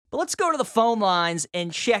But let's go to the phone lines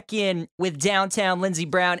and check in with downtown Lindsey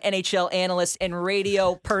Brown, NHL analyst and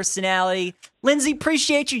radio personality. Lindsey,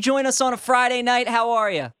 appreciate you joining us on a Friday night. How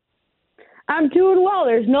are you? I'm doing well.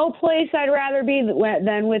 There's no place I'd rather be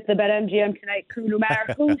than with the BetMGM Tonight crew, no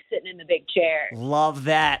matter who's sitting in the big chair. Love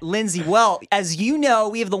that. Lindsey, well, as you know,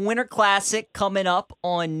 we have the Winter Classic coming up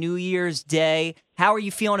on New Year's Day. How are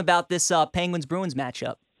you feeling about this Penguins-Bruins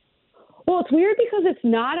matchup? Well, it's weird because it's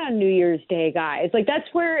not on New Year's Day, guys. Like, that's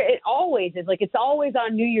where it always is. Like, it's always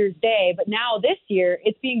on New Year's Day, but now this year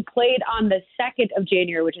it's being played on the 2nd of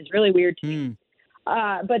January, which is really weird to me.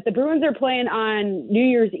 But the Bruins are playing on New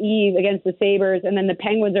Year's Eve against the Sabres, and then the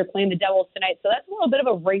Penguins are playing the Devils tonight. So that's a little bit of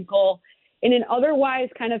a wrinkle in an otherwise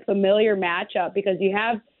kind of familiar matchup because you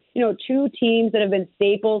have, two teams that have been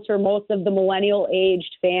staples for most of the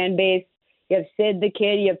millennial-aged fan base. You have Sid the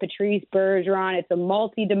Kid, you have Patrice Bergeron. It's a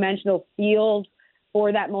multi-dimensional field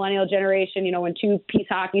for that millennial generation, when two-piece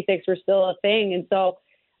hockey sticks were still a thing. And so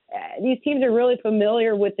these teams are really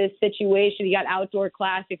familiar with this situation. You got outdoor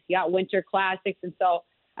classics, you got winter classics. And so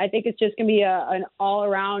I think it's just going to be an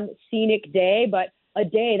all-around scenic day, but a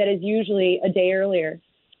day that is usually a day earlier.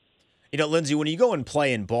 Lindsey, when you go and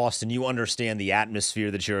play in Boston, you understand the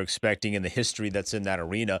atmosphere that you're expecting and the history that's in that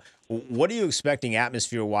arena. What are you expecting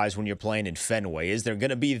atmosphere-wise when you're playing in Fenway? Is there going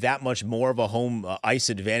to be that much more of a home ice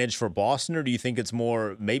advantage for Boston, or do you think it's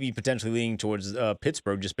more maybe potentially leaning towards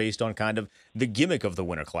Pittsburgh just based on kind of the gimmick of the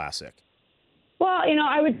Winter Classic? Well,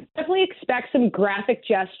 I would definitely expect some graphic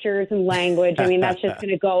gestures and language. I mean, that's just going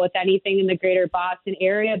to go with anything in the greater Boston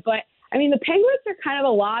area. But the Penguins are kind of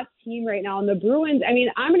a lost team right now. And the Bruins, I'm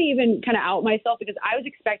going to even kind of out myself because I was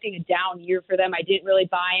expecting a down year for them. I didn't really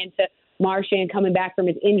buy into Marchand coming back from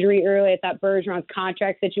his injury early. I thought Bergeron's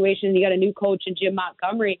contract situation, you got a new coach in Jim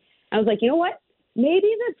Montgomery. I was like, you know what? Maybe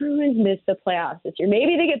the Bruins miss the playoffs this year.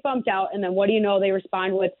 Maybe they get bumped out. And then what do you know? They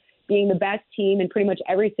respond with being the best team in pretty much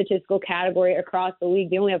every statistical category across the league.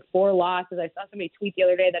 They only have 4 losses. I saw somebody tweet the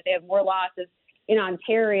other day that they have more losses in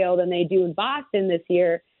Ontario than they do in Boston this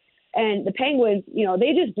year. And the Penguins,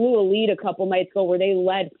 they just blew a lead a couple nights ago where they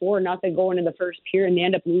led 4-0 going in the first period, and they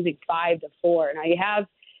end up losing 5-4. Now you have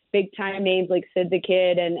big-time names like Sid the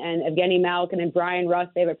Kid and Evgeny Malkin and Brian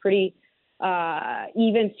Rust. They have a pretty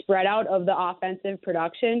even spread out of the offensive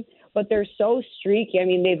production, but they're so streaky.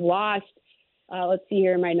 They've lost. Let's see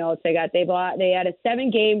here in my notes. They had a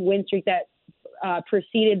 7-game win streak that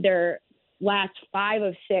preceded their last 5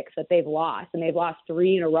 of 6 that they've lost, and they've lost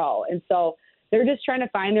 3 in a row. And so they're just trying to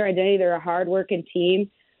find their identity. They're a hard-working team.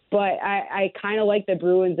 But I kind of like the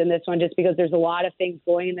Bruins in this one just because there's a lot of things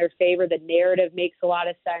going in their favor. The narrative makes a lot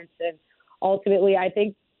of sense. And ultimately, I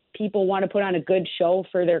think people want to put on a good show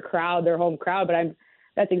for their crowd, their home crowd. But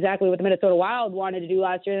that's exactly what the Minnesota Wild wanted to do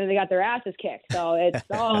last year, and then they got their asses kicked. So it's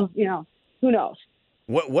all, who knows?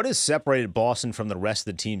 What has separated Boston from the rest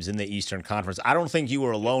of the teams in the Eastern Conference? I don't think you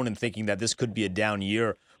were alone in thinking that this could be a down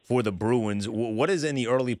year for the Bruins. What is in the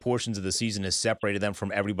early portions of the season has separated them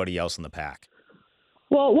from everybody else in the pack?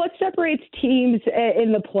 Well, what separates teams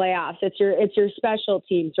in the playoffs? It's your special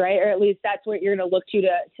teams, right? Or at least that's what you're going to look to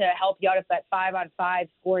help you out if that 5-on-5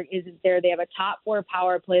 scoring isn't there. They have a top 4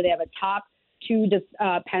 power play. They have a top 2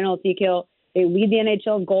 penalty kill. They lead the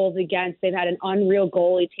NHL in goals against. They've had an unreal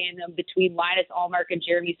goalie tandem between Linus Ullmark and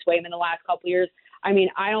Jeremy Swayman the last couple of years.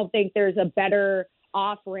 I don't think there's a better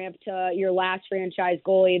off-ramp to your last franchise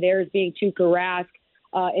goalie. Theirs being Tuukka Rask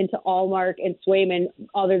into Allmark and Swayman,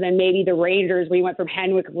 other than maybe the Rangers, where you went from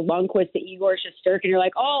Henrik Lundqvist to Igor Shesterkin. You're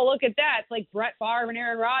like, oh, look at that. It's like Brett Favre and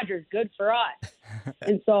Aaron Rodgers. Good for us.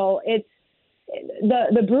 And so it's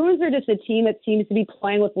the Bruins are just a team that seems to be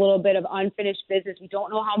playing with a little bit of unfinished business. We don't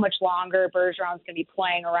know how much longer Bergeron's going to be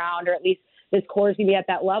playing around, or at least this core is going to be at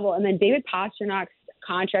that level. And then David Pasternak's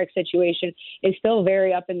contract situation is still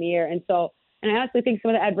very up in the air. And I honestly think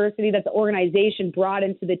some of the adversity that the organization brought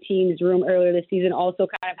into the team's room earlier this season also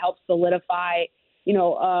kind of helps solidify,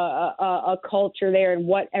 a culture there and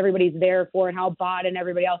what everybody's there for and how Bod and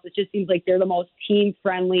everybody else. It just seems like they're the most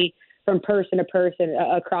team-friendly from person to person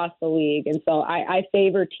across the league. And so I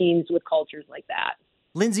favor teams with cultures like that.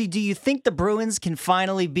 Lindsey, do you think the Bruins can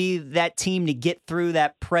finally be that team to get through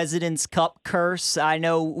that President's Cup curse? I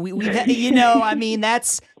know we've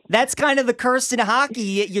that's kind of the curse in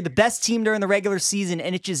hockey. You're the best team during the regular season,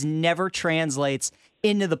 and it just never translates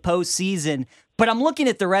into the postseason. But I'm looking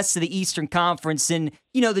at the rest of the Eastern Conference, and,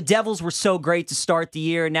 the Devils were so great to start the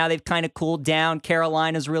year, and now they've kind of cooled down.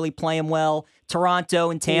 Carolina's really playing well. Toronto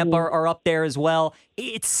and Tampa are up there as well.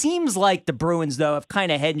 It seems like the Bruins, though, have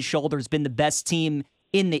kind of head and shoulders been the best team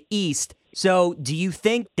in the East. So do you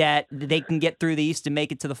think that they can get through the East and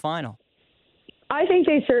make it to the final? I think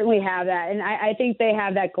they certainly have that, and I think they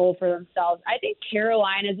have that goal for themselves. I think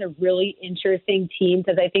Carolina's a really interesting team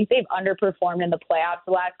because I think they've underperformed in the playoffs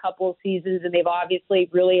the last couple of seasons, and they've obviously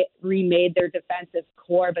really remade their defensive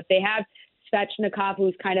core. But they have Svechnikov,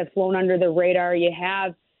 who's kind of flown under the radar. You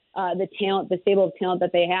have the talent, the stable of talent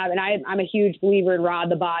that they have, and I'm a huge believer in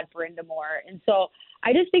Rod the Bod Brind'Amour. And so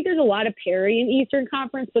I just think there's a lot of parity in the Eastern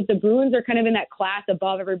Conference, but the Bruins are kind of in that class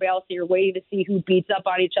above everybody else, so you're waiting to see who beats up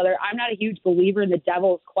on each other. I'm not a huge believer in the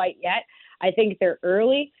Devils quite yet. I think they're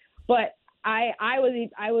early, but I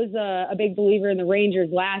was a big believer in the Rangers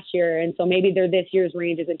last year, and so maybe they're this year's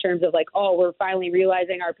Rangers in terms of like, oh, we're finally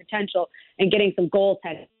realizing our potential and getting some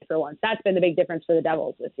goaltending for once. That's been the big difference for the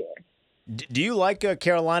Devils this year. Do you like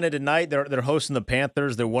Carolina tonight? They're hosting the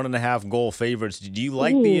Panthers. They're 1.5 goal favorites. Do you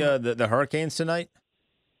like the Hurricanes tonight?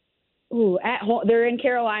 Ooh, at home, they're in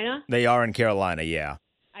Carolina? They are in Carolina, yeah.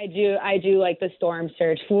 I do like the storm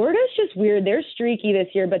surge. Florida's just weird. They're streaky this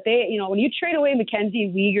year, but they, when you trade away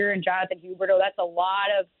Mackenzie Weegar and Jonathan Huberdeau, that's a lot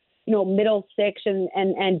of, middle six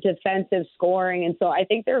and defensive scoring. And so I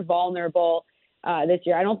think they're vulnerable this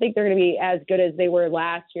year. I don't think they're going to be as good as they were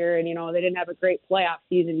last year. And, they didn't have a great playoff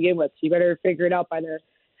season to begin with. So you better figure it out by the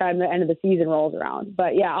time the end of the season rolls around.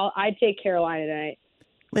 But yeah, I'd take Carolina tonight.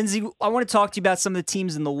 Lindsay, I want to talk to you about some of the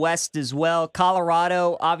teams in the West as well.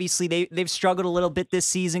 Colorado, obviously, they've struggled a little bit this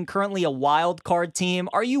season, currently a wild card team.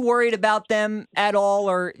 Are you worried about them at all,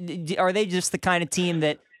 or are they just the kind of team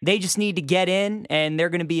that they just need to get in and they're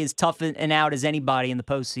going to be as tough and out as anybody in the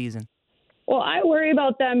postseason? Well, I worry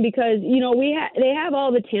about them because, they have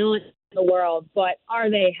all the talent in the world, but are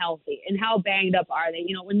they healthy? And how banged up are they?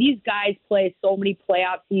 When these guys play so many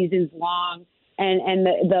playoff seasons long, and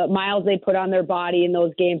the miles they put on their body in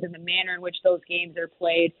those games and the manner in which those games are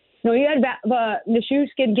played. You had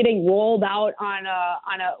Nichushkin getting rolled out on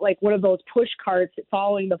a like one of those push carts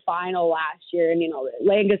following the final last year, and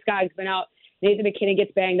Landeskog's been out. Nathan McKinnon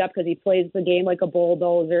gets banged up because he plays the game like a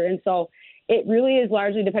bulldozer, and so it really is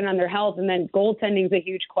largely dependent on their health. And then goaltending is a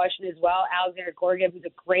huge question as well. Alexander Gorgiev, who's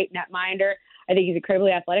a great netminder, I think he's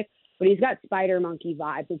incredibly athletic, but he's got spider monkey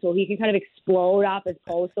vibes. And so he can kind of explode off his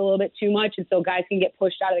post a little bit too much. And so guys can get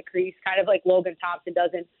pushed out of the crease, kind of like Logan Thompson does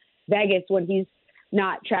in Vegas when he's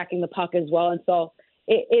not tracking the puck as well. And so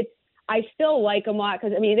I still like them a lot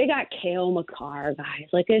because, they got Cale Makar, guys.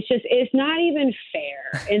 Like, it's not even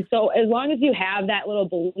fair. And so as long as you have that little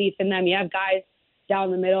belief in them, you have guys down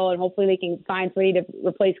the middle, and hopefully they can find somebody to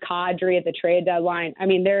replace Kadri at the trade deadline.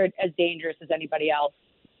 They're as dangerous as anybody else.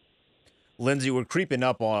 Lindsay, we're creeping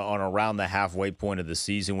up on around the halfway point of the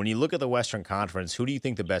season. When you look at the Western Conference, who do you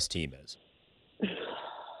think the best team is?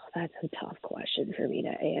 That's a tough question for me to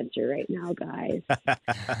answer right now, guys.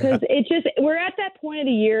 Because we're at that point of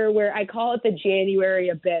the year where I call it the January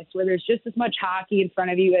abyss, where there's just as much hockey in front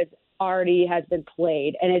of you as already has been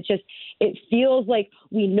played. And it feels like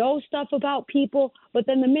we know stuff about people, but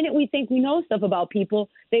then the minute we think we know stuff about people,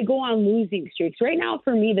 they go on losing streaks. Right now,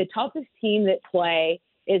 for me, the toughest team that play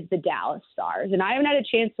is the Dallas Stars. And I haven't had a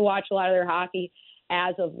chance to watch a lot of their hockey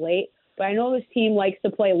as of late, but I know this team likes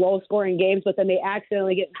to play low-scoring games, but then they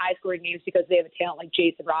accidentally get in high-scoring games because they have a talent like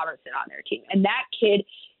Jason Robertson on their team. And that kid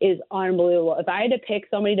is unbelievable. If I had to pick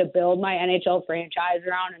somebody to build my NHL franchise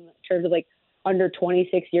around in terms of, under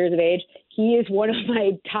 26 years of age, he is one of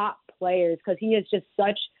my top players because he is just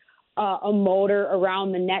such a motor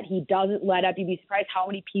around the net. He doesn't let up. You'd be surprised how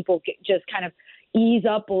many people just kind of ease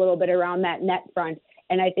up a little bit around that net front.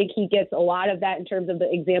 And I think he gets a lot of that in terms of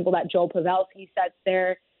the example that Joe Pavelski sets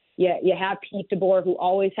there. You have Pete DeBoer, who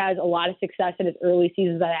always has a lot of success in his early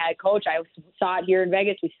seasons as a head coach. I saw it here in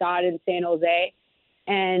Vegas. We saw it in San Jose.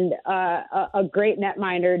 And a great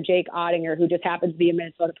netminder, Jake Ottinger, who just happens to be a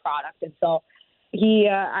Minnesota product. And so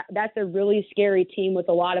that's a really scary team with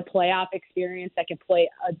a lot of playoff experience that can play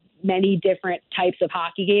many different types of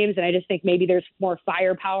hockey games. And I just think maybe there's more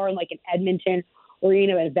firepower in an Edmonton or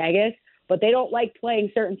in Vegas. But they don't like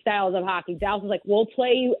playing certain styles of hockey. Dallas is like, we'll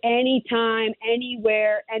play you anytime,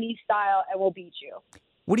 anywhere, any style, and we'll beat you.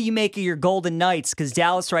 What do you make of your Golden Knights? Because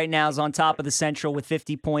Dallas right now is on top of the Central with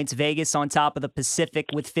 50 points. Vegas on top of the Pacific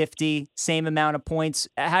with 50, same amount of points.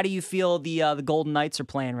 How do you feel the Golden Knights are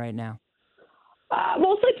playing right now?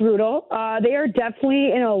 Mostly brutal. They are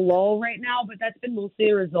definitely in a lull right now, but that's been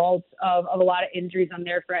mostly a result of a lot of injuries on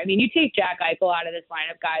their front. You take Jack Eichel out of this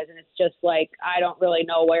lineup, guys, and it's just I don't really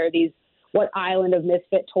know what island of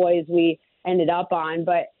misfit toys we ended up on.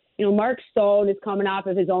 But, Mark Stone is coming off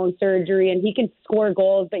of his own surgery, and he can score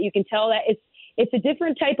goals, but you can tell that it's a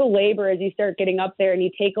different type of labor as you start getting up there and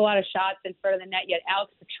you take a lot of shots in front of the net. You had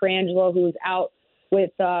Alex Pietrangelo, who was out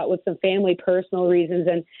with some family personal reasons,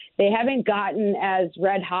 and they haven't gotten as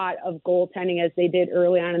red hot of goaltending as they did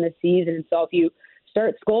early on in the season. And so if you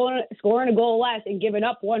start scoring a goal less and giving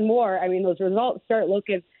up one more, I mean, those results start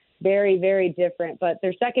looking very, very different. But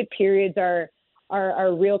their second periods are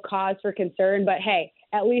a real cause for concern. But hey,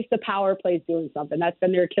 at least the power play is doing something. That's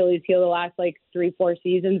been their Achilles heel the last 3-4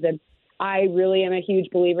 seasons. And I really am a huge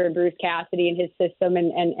believer in Bruce Cassidy and his system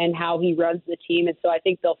and how he runs the team. And so I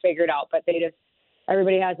think they'll figure it out. But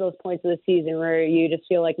everybody has those points of the season where you just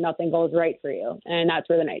feel like nothing goes right for you. And that's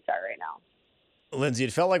where the Knights are right now. Lindsay,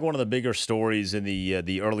 it felt like one of the bigger stories in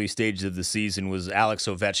the early stages of the season was Alex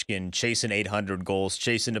Ovechkin chasing 800 goals,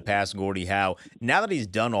 chasing to pass Gordie Howe. Now that he's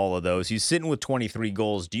done all of those, he's sitting with 23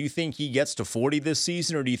 goals. Do you think he gets to 40 this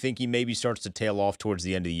season, or do you think he maybe starts to tail off towards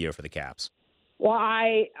the end of the year for the Caps? Well,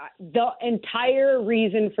 the entire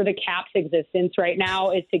reason for the Caps' existence right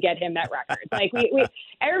now is to get him that record. Like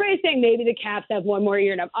everybody's saying maybe the Caps have one more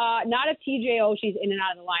year. Not if TJ Oshie's in and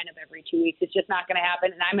out of the lineup every 2 weeks. It's just not going to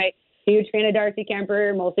happen. And I'm a huge fan of Darcy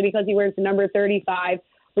Kemper, mostly because he wears the number 35.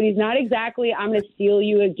 But he's not exactly I'm going to steal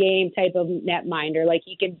you a game type of netminder. Like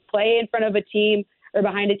he can play in front of a team or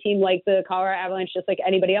behind a team like the Colorado Avalanche, just like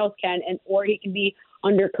anybody else can, or he can be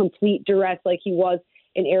under complete duress like he was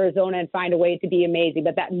in Arizona and find a way to be amazing.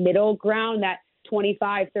 But that middle ground, that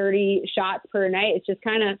 25, 30 shots per night, it's just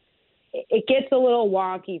kind of, it gets a little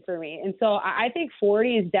wonky for me. And so I think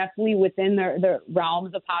 40 is definitely within the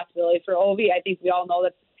realms of possibility for Ovi. I think we all know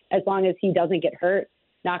that as long as he doesn't get hurt,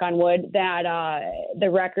 knock on wood, that the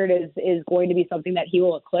record is going to be something that he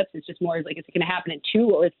will eclipse. It's just more like, it's going to happen in 2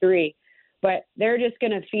 or 3. But they're just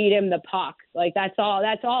going to feed him the puck. Like that's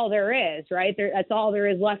all there is, right? That's all there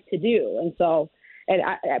is left to do. And so,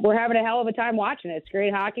 we're having a hell of a time watching it. It's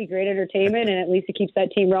great hockey, great entertainment, and at least it keeps that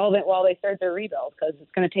team relevant while they start their rebuild, because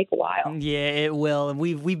it's going to take a while. Yeah, it will. And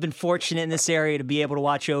we've been fortunate in this area to be able to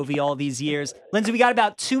watch Ovi all these years. Lindsay, we got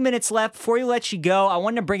about 2 minutes left. Before you let you go, I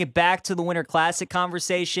wanted to bring it back to the Winter Classic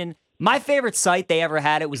conversation. My favorite site they ever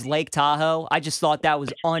had, it was Lake Tahoe. I just thought that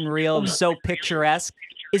was unreal. It was so picturesque.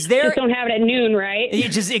 Is there? Just don't have it at noon, right? You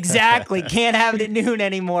just exactly can't have it at noon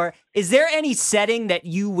anymore. Is there any setting that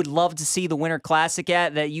you would love to see the Winter Classic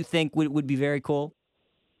at that you think would be very cool?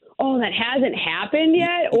 Oh, that hasn't happened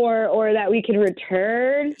yet, or that we can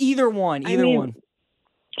return? Either one.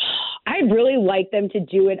 I'd really like them to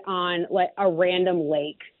do it on like a random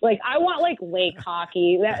lake. Like I want like lake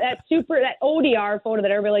hockey. That ODR photo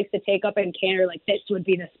that everybody likes to take up in Canada, like this would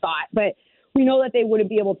be the spot. But we know that they wouldn't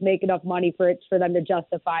be able to make enough money for them to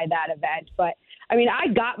justify that event. But, I mean, I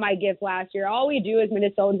got my gift last year. All we do as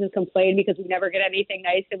Minnesotans is complain because we never get anything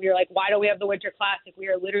nice. And we were like, why don't we have the Winter Classic? We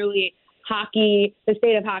are literally hockey, the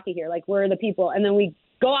state of hockey here. Like, we're the people. And then we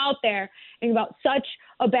go out there and about such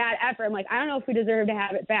a bad effort. I'm like, I don't know if we deserve to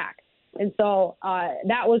have it back. And so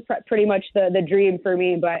that was pretty much the dream for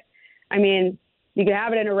me. But, I mean, you could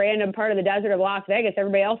have it in a random part of the desert of Las Vegas.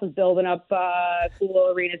 Everybody else is building up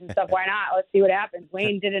cool arenas and stuff. Why not? Let's see what happens.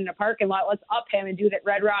 Wayne did it in a parking lot. Let's up him and do that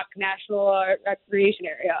Red Rock National Recreation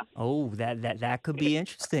Area. Oh, that could be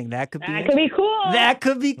interesting. That could be cool. That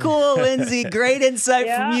could be cool, Lindsay. Great insight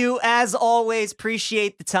from you. As always,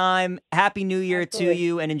 appreciate the time. Happy New Year to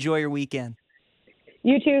you, and enjoy your weekend.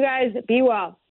 You too, guys. Be well.